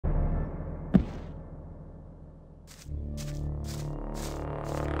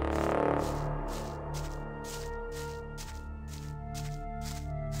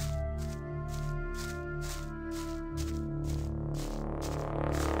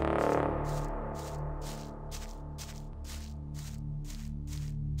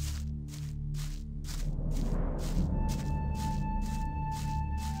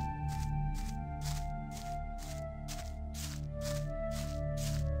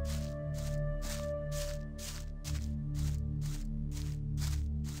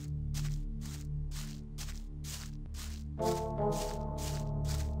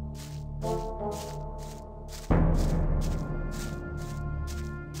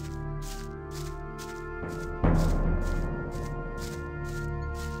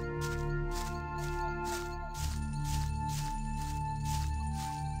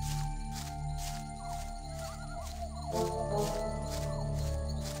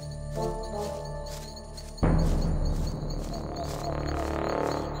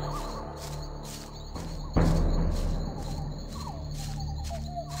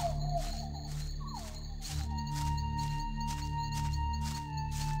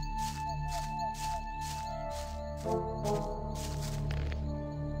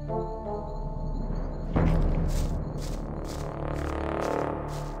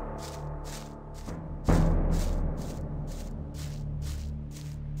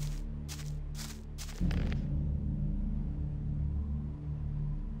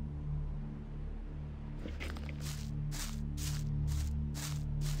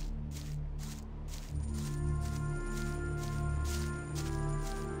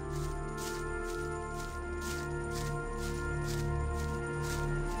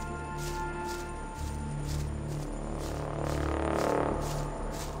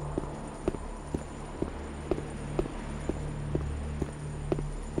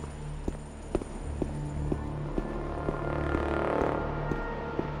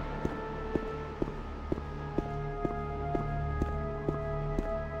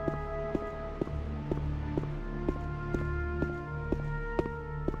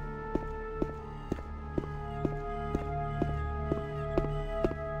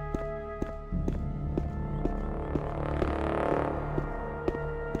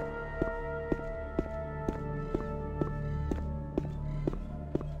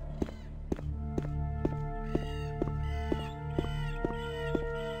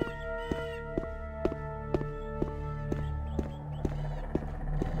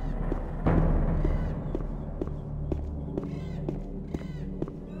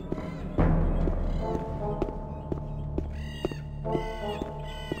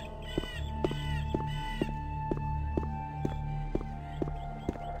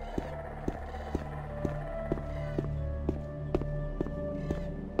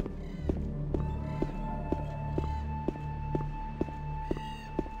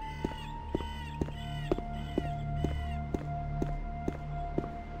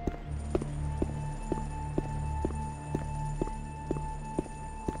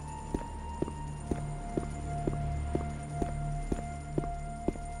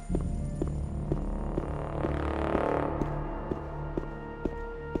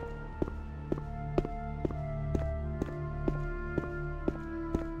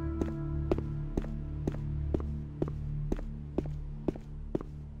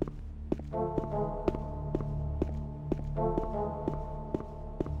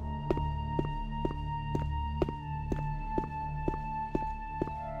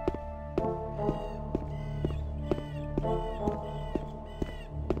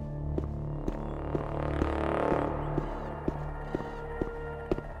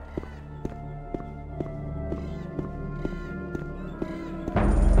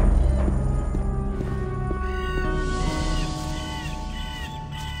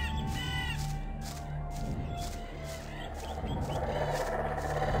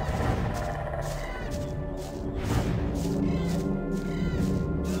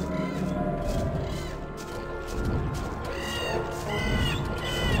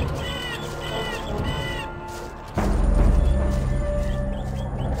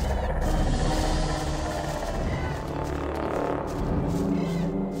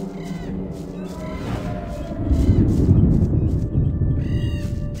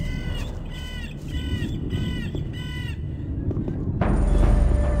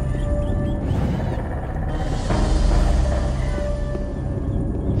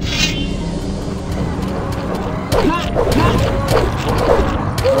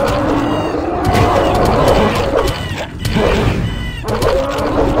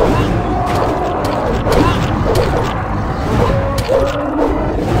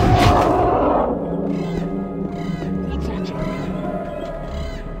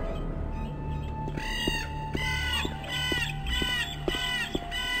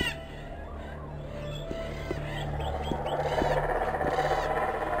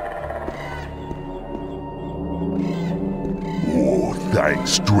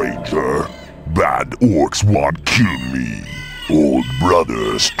Thanks, stranger. Bad orcs won't kill me. Old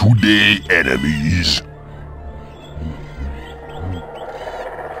brothers, today enemies.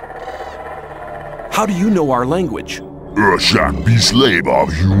 How do you know our language? Urshak be slave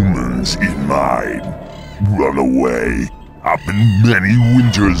of humans in mine. Run away. Happened many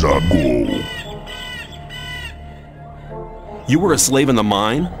winters ago. You were a slave in the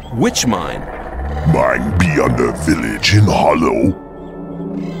mine? Which mine? Mine beyond the village in Hollow.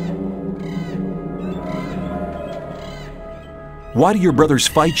 Why do your brothers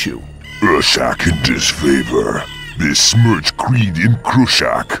fight you? Urshak in disfavor. Besmirch creed in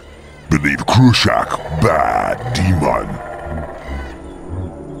Krushak. Believe Krushak, bad demon.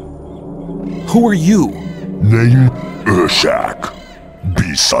 Who are you? Name Urshak.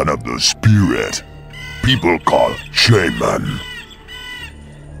 Be son of the spirit. People call shaman.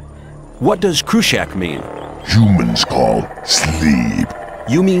 What does Krushak mean? Humans call sleep.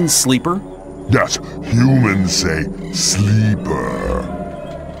 You mean sleeper? Yes, humans say sleeper.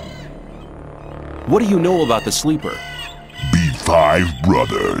 What do you know about the sleeper? Be 5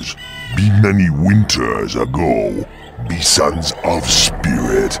 brothers. Be many winters ago. Be sons of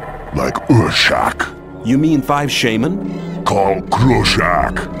spirit, like Urshak. You mean 5 shaman? Call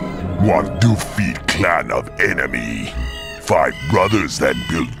Krushak. One defeat clan of enemy. 5 brothers then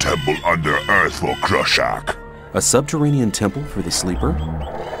build temple under earth for Krushak. A subterranean temple for the sleeper?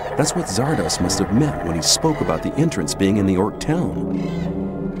 That's what Zardos must have meant when he spoke about the entrance being in the Orc town.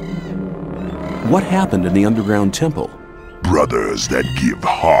 What happened in the underground temple? Brothers that give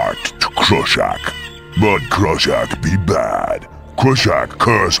heart to Krushak. But Krushak be bad. Krushak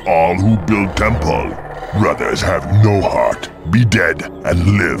curse all who build temple. Brothers have no heart. Be dead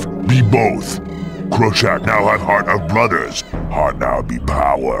and live. Be both. Krushak now have heart of brothers. Heart now be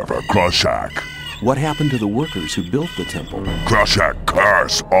power for Krushak. What happened to the workers who built the temple? Krushak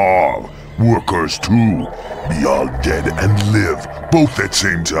curse all. Workers too. Be all dead and live. Both at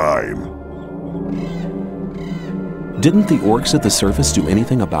same time. Didn't the orcs at the surface do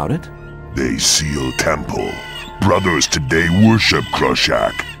anything about it? They seal temple. Brothers today worship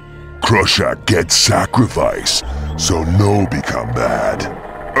Krushak. Krushak gets sacrifice, so no become bad.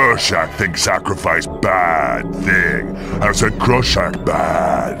 Urshak think sacrifice bad thing. I said Krushak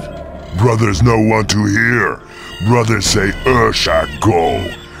bad. Brothers no want to hear. Brothers say Urshak go.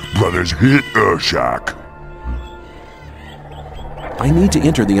 Brothers hit Urshak. I need to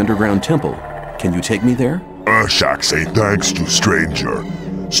enter the underground temple. Can you take me there? Urshak say thanks to stranger.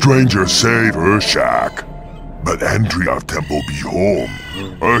 Stranger save Urshak. But entry of temple be home.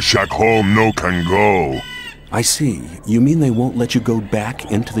 Urshak home no can go. I see. You mean they won't let you go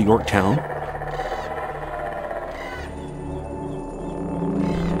back into the Orc town?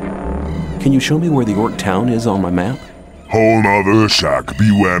 Can you show me where the Orc town is on my map? Home of Urshak,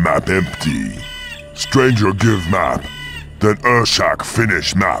 beware map empty. Stranger give map. Then Urshak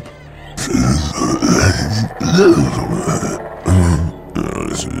finish map.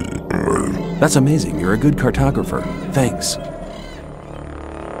 That's amazing. You're a good cartographer. Thanks.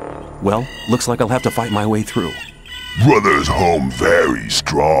 Well, looks like I'll have to fight my way through. Brothers home very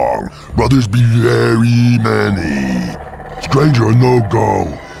strong. Brothers be very many. Stranger no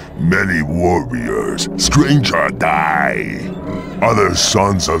go. Many warriors. Stranger die. Other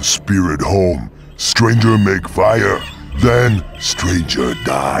sons of spirit home. Stranger make fire. Then stranger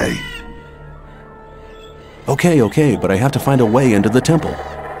die. Okay, but I have to find a way into the temple.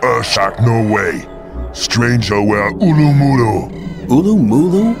 Urshak no way. Stranger wear Ulu-Mulu.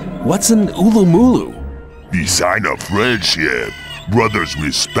 Ulu-Mulu? What's an Ulu-Mulu? The sign of friendship. Brothers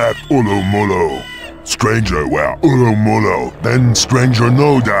respect Ulu-Mulu. Stranger wear Ulu-Mulu, then stranger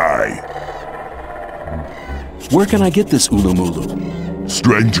no die. Where can I get this Ulu-Mulu?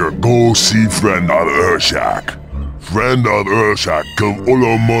 Stranger go see friend of Urshak. Friend of Urshak kill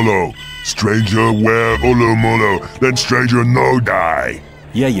Ulu-Mulu. Stranger wear Ulu-Mulu, then stranger no die.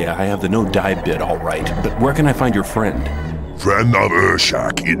 Yeah, I have the no die bit all right, but where can I find your friend? Friend of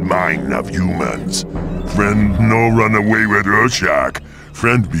Urshak in mind of humans. Friend no run away with Urshak.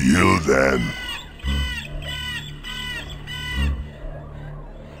 Friend be ill then.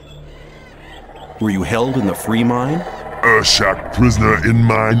 Were you held in the free mine? Urshak prisoner in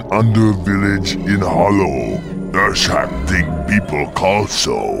mine under village in hollow. Urshak think people call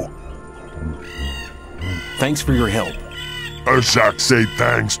so. Thanks for your help. Urshak say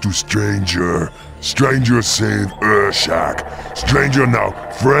thanks to stranger. Stranger save Urshak. Stranger now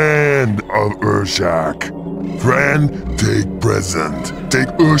friend of Urshak. Friend take present. Take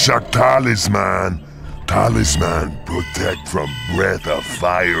Urshak talisman. Talisman protect from breath of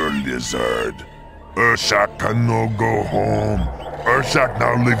fire lizard. Urshak can no go home. Urshak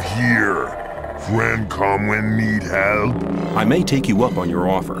now live here. Friend come when need help. I may take you up on your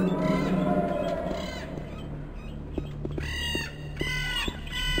offer.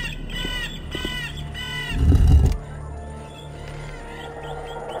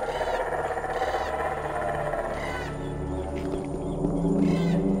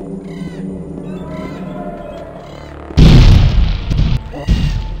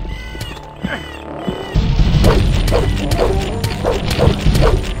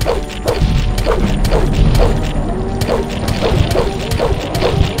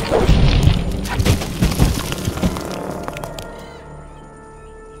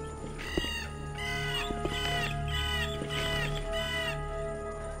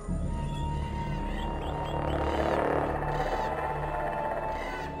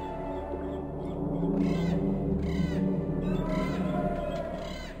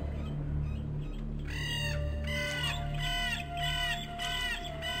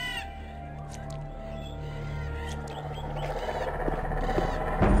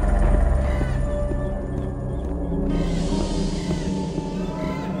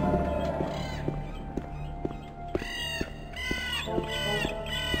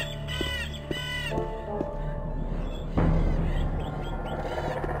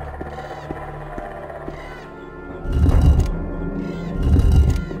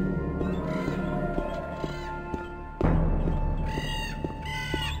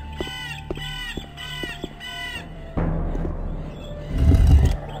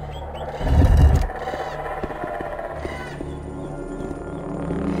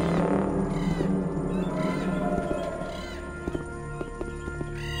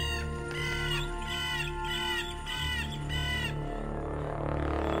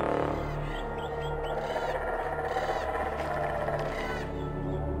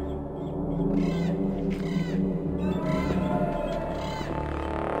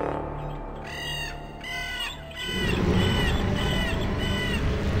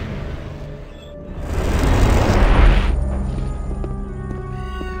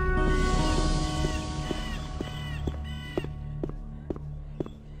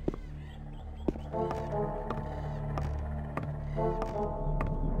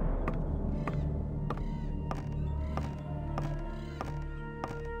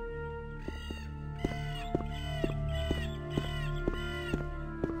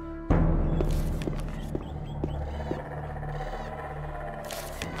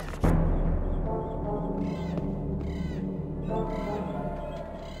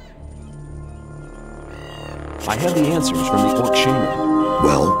 I have the answers from the Orc Shaman.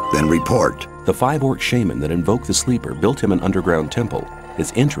 Well, then report. The 5 Orc Shaman that invoked the Sleeper built him an underground temple.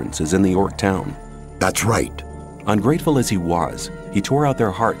 His entrance is in the Orc town. That's right. Ungrateful as he was, he tore out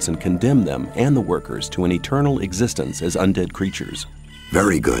their hearts and condemned them and the workers to an eternal existence as undead creatures.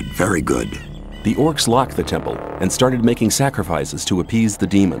 Very good, very good. The orcs locked the temple and started making sacrifices to appease the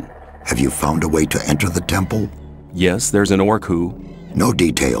demon. Have you found a way to enter the temple? Yes, there's an orc who... No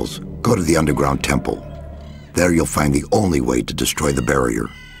details. Go to the underground temple. There you'll find the only way to destroy the barrier.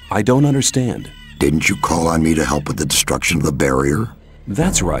 I don't understand. Didn't you call on me to help with the destruction of the barrier?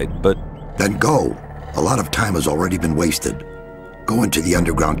 That's right, but... Then go. A lot of time has already been wasted. Go into the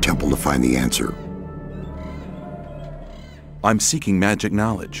underground temple to find the answer. I'm seeking magic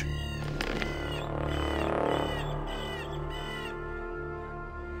knowledge.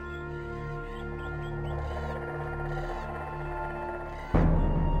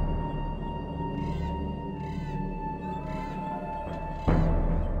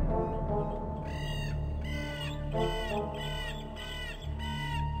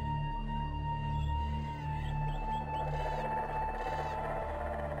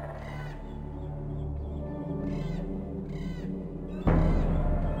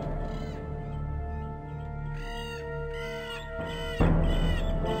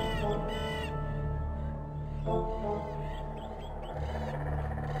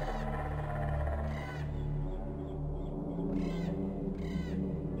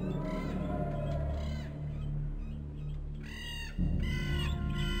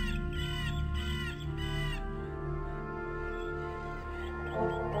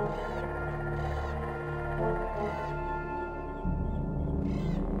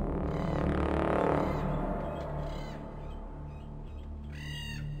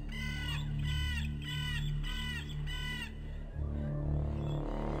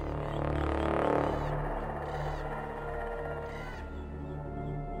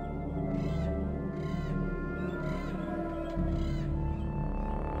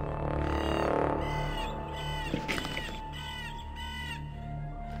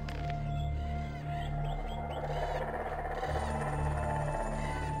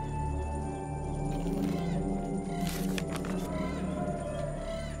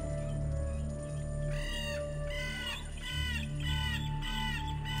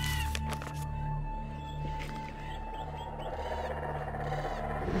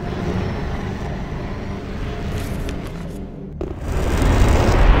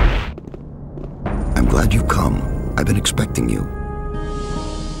 Glad you've come. I've been expecting you.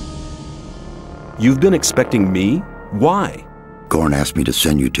 You've been expecting me? Why? Gorn asked me to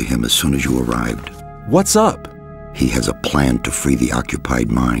send you to him as soon as you arrived. What's up? He has a plan to free the occupied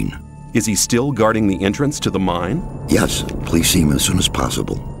mine. Is he still guarding the entrance to the mine? Yes, please see him as soon as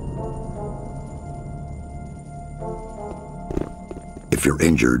possible. If you're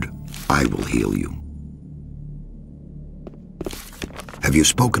injured, I will heal you. Have you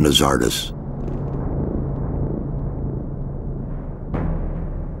spoken to Zardas?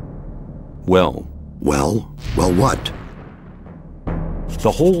 Well, what?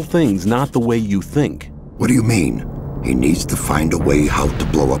 The whole thing's not the way you think. What do you mean? He needs to find a way how to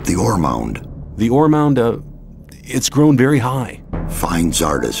blow up the ore mound. The ore mound, it's grown very high. Find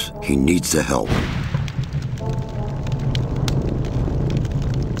Zardas. He needs the help.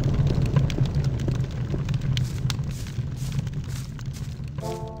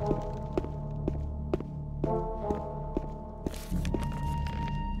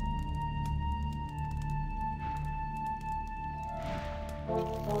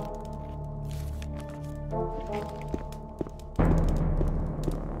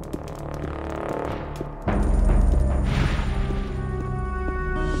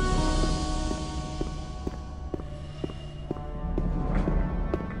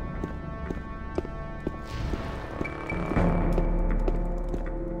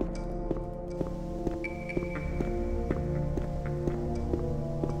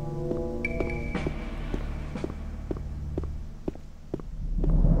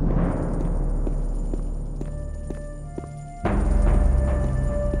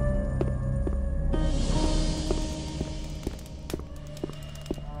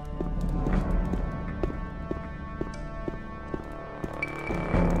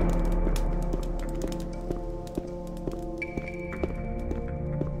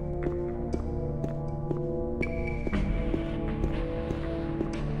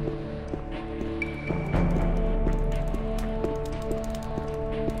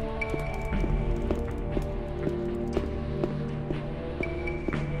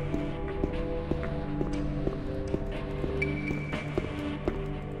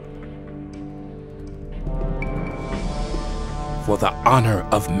 for the honor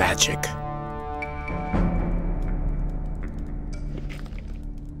of magic.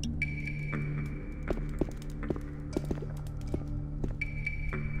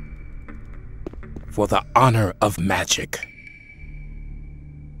 For the honor of magic.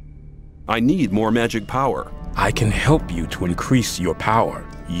 I need more magic power. I can help you to increase your power.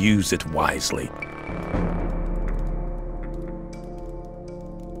 Use it wisely.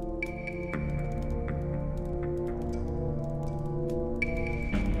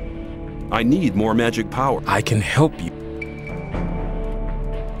 I need more magic power. I can help you.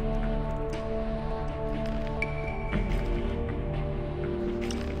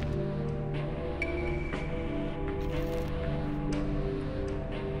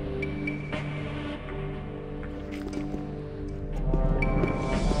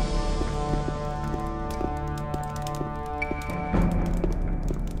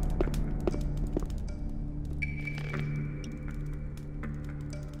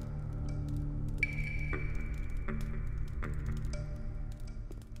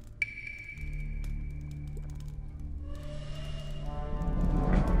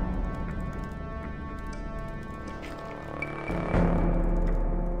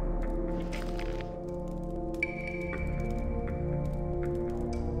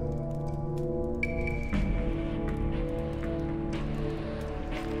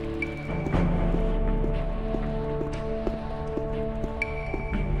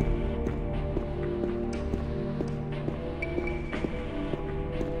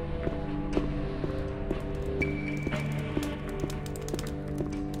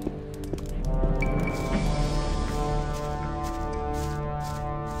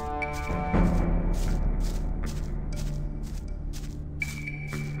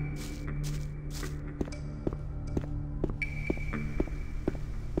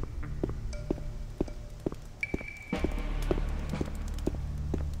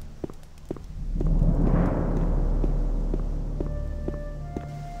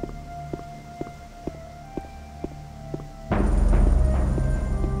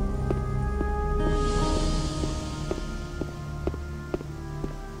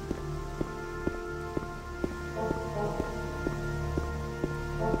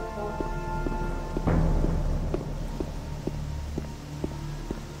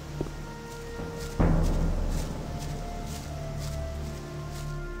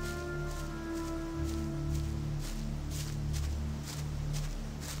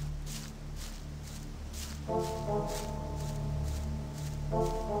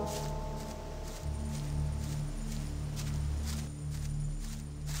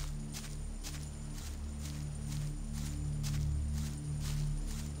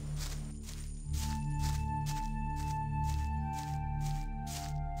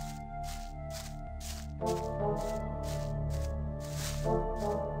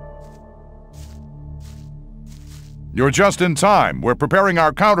 You're just in time. We're preparing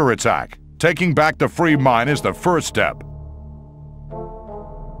our counterattack. Taking back the free mine is the first step.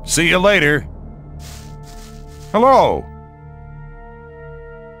 See you later. Hello.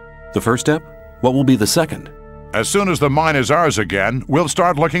 The first step? What will be the second? As soon as the mine is ours again, we'll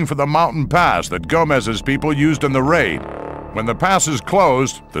start looking for the mountain pass that Gomez's people used in the raid. When the pass is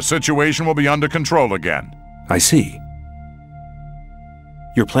closed, the situation will be under control again. I see.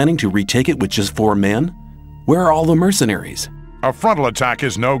 You're planning to retake it with just 4 men? Where are all the mercenaries? A frontal attack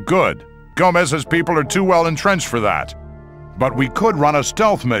is no good. Gomez's people are too well entrenched for that. But we could run a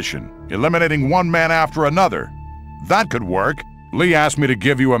stealth mission, eliminating one man after another. That could work. Lee asked me to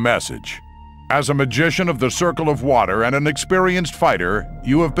give you a message. As a magician of the Circle of Water and an experienced fighter,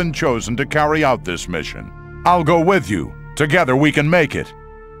 you have been chosen to carry out this mission. I'll go with you. Together we can make it.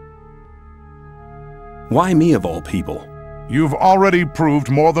 Why me of all people? You've already proved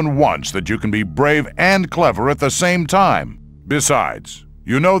more than once that you can be brave and clever at the same time. Besides,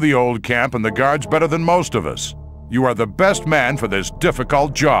 you know the old camp and the guards better than most of us. You are the best man for this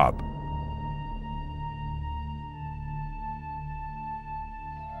difficult job.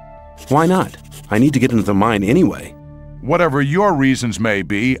 Why not? I need to get into the mine anyway. Whatever your reasons may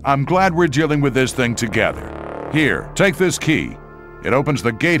be, I'm glad we're dealing with this thing together. Here, take this key. It opens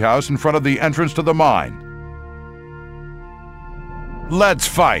the gatehouse in front of the entrance to the mine. Let's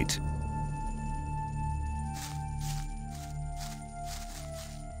fight!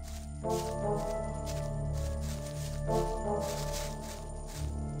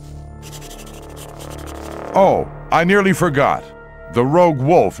 Oh, I nearly forgot. The rogue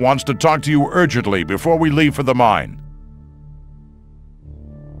wolf wants to talk to you urgently before we leave for the mine.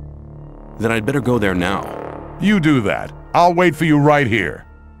 Then I'd better go there now. You do that. I'll wait for you right here.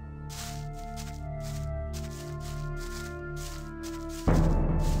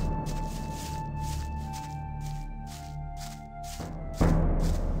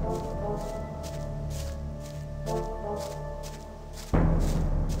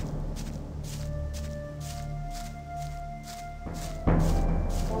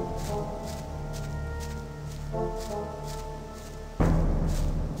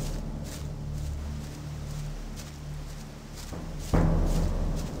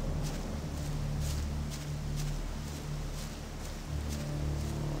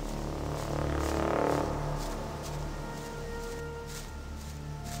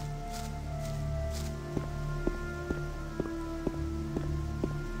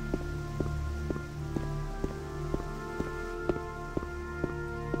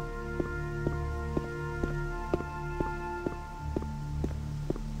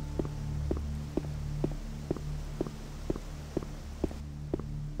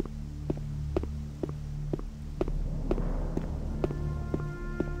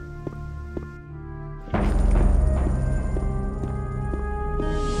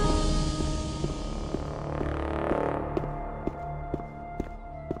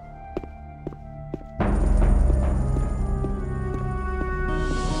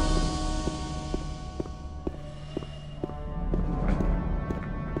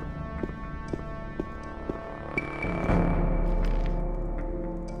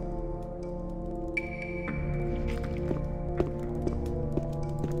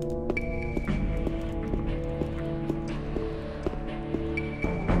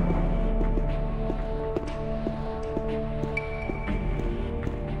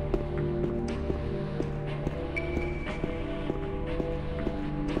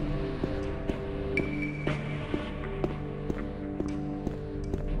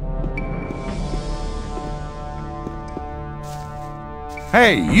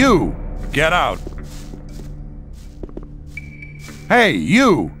 Hey, you! Get out! Hey,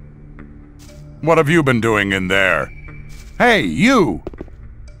 you! What have you been doing in there? Hey, you!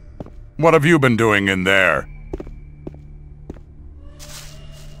 What have you been doing in there?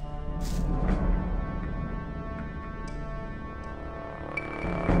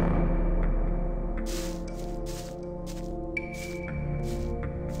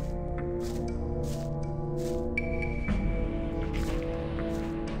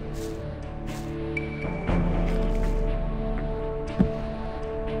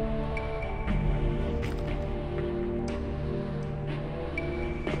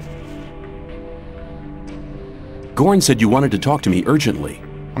 Gorn said you wanted to talk to me urgently.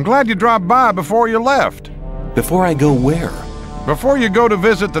 I'm glad you dropped by before you left. Before I go where? Before you go to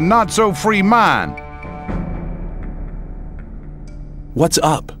visit the not-so-free mine. What's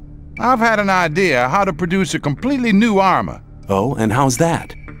up? I've had an idea how to produce a completely new armor. Oh, and how's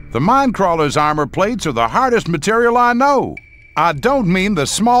that? The Minecrawler's armor plates are the hardest material I know. I don't mean the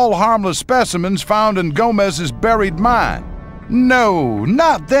small, harmless specimens found in Gomez's buried mine. No,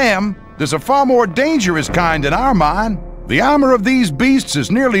 not them. There's a far more dangerous kind in our mine. The armor of these beasts is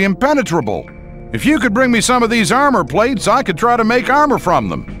nearly impenetrable. If you could bring me some of these armor plates, I could try to make armor from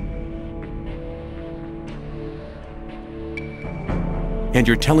them. And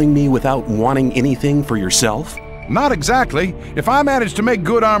you're telling me without wanting anything for yourself? Not exactly. If I manage to make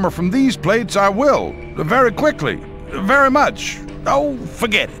good armor from these plates, I will. Very quickly. Very much. Oh,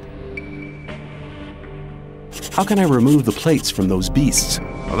 forget it. How can I remove the plates from those beasts?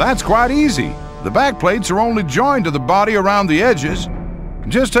 Well, that's quite easy. The back plates are only joined to the body around the edges.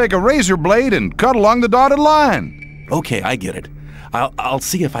 Just take a razor blade and cut along the dotted line. Okay, I get it. I'll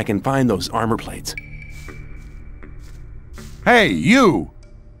see if I can find those armor plates. Hey, you!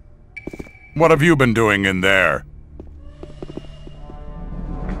 What have you been doing in there?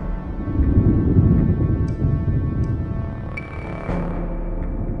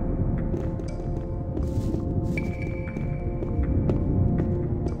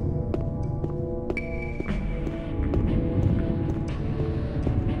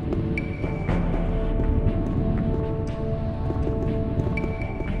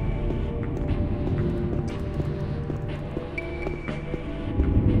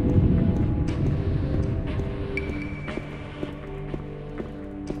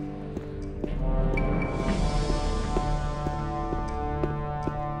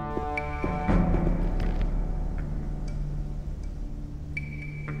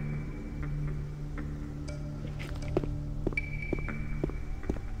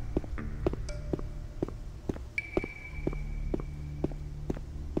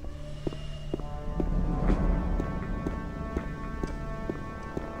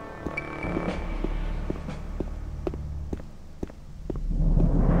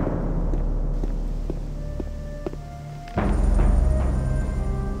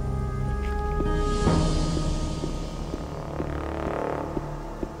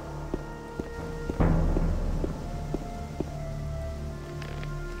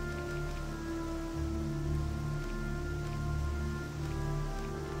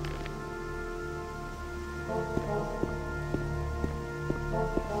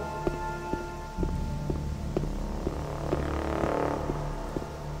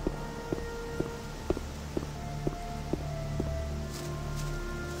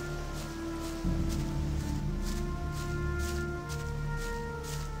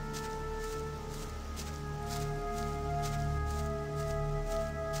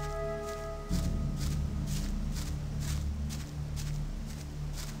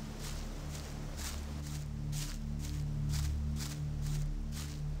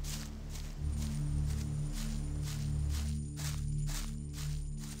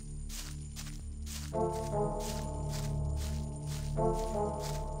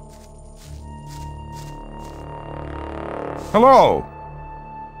 Hello!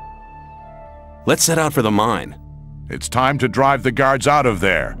 Let's set out for the mine. It's time to drive the guards out of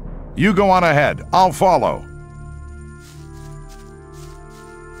there. You go on ahead. I'll follow.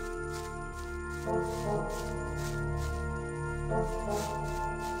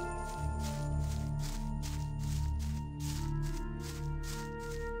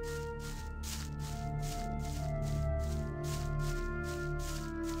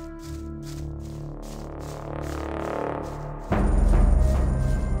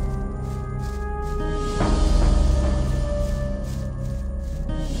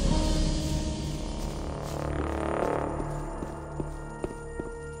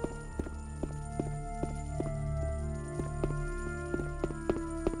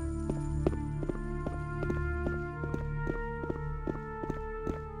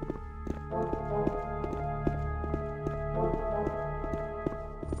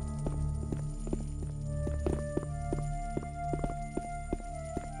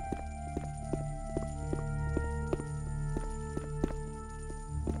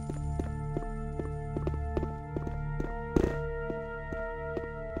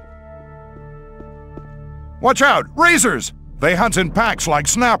 Watch out! Razors! They hunt in packs like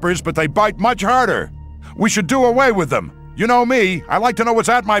snappers, but they bite much harder. We should do away with them. You know me, I like to know what's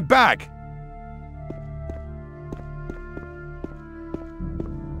at my back.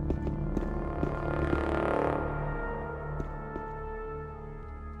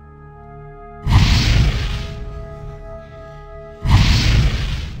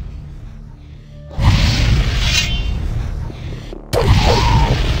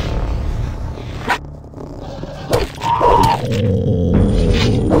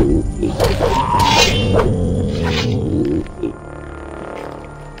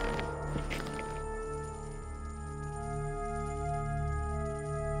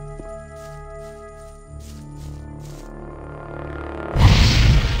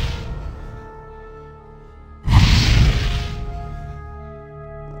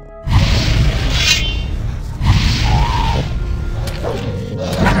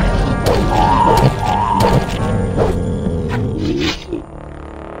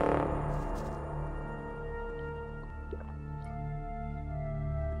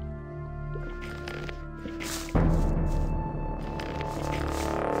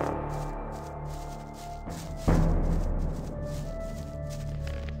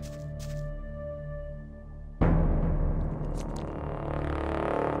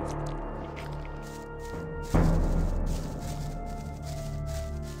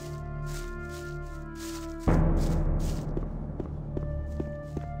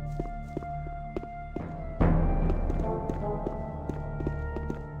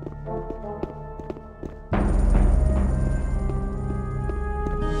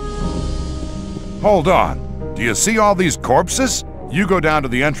 Hold on. Do you see all these corpses? You go down to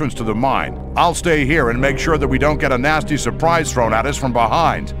the entrance to the mine. I'll stay here and make sure that we don't get a nasty surprise thrown at us from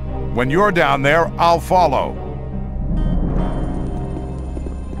behind. When you're down there, I'll follow.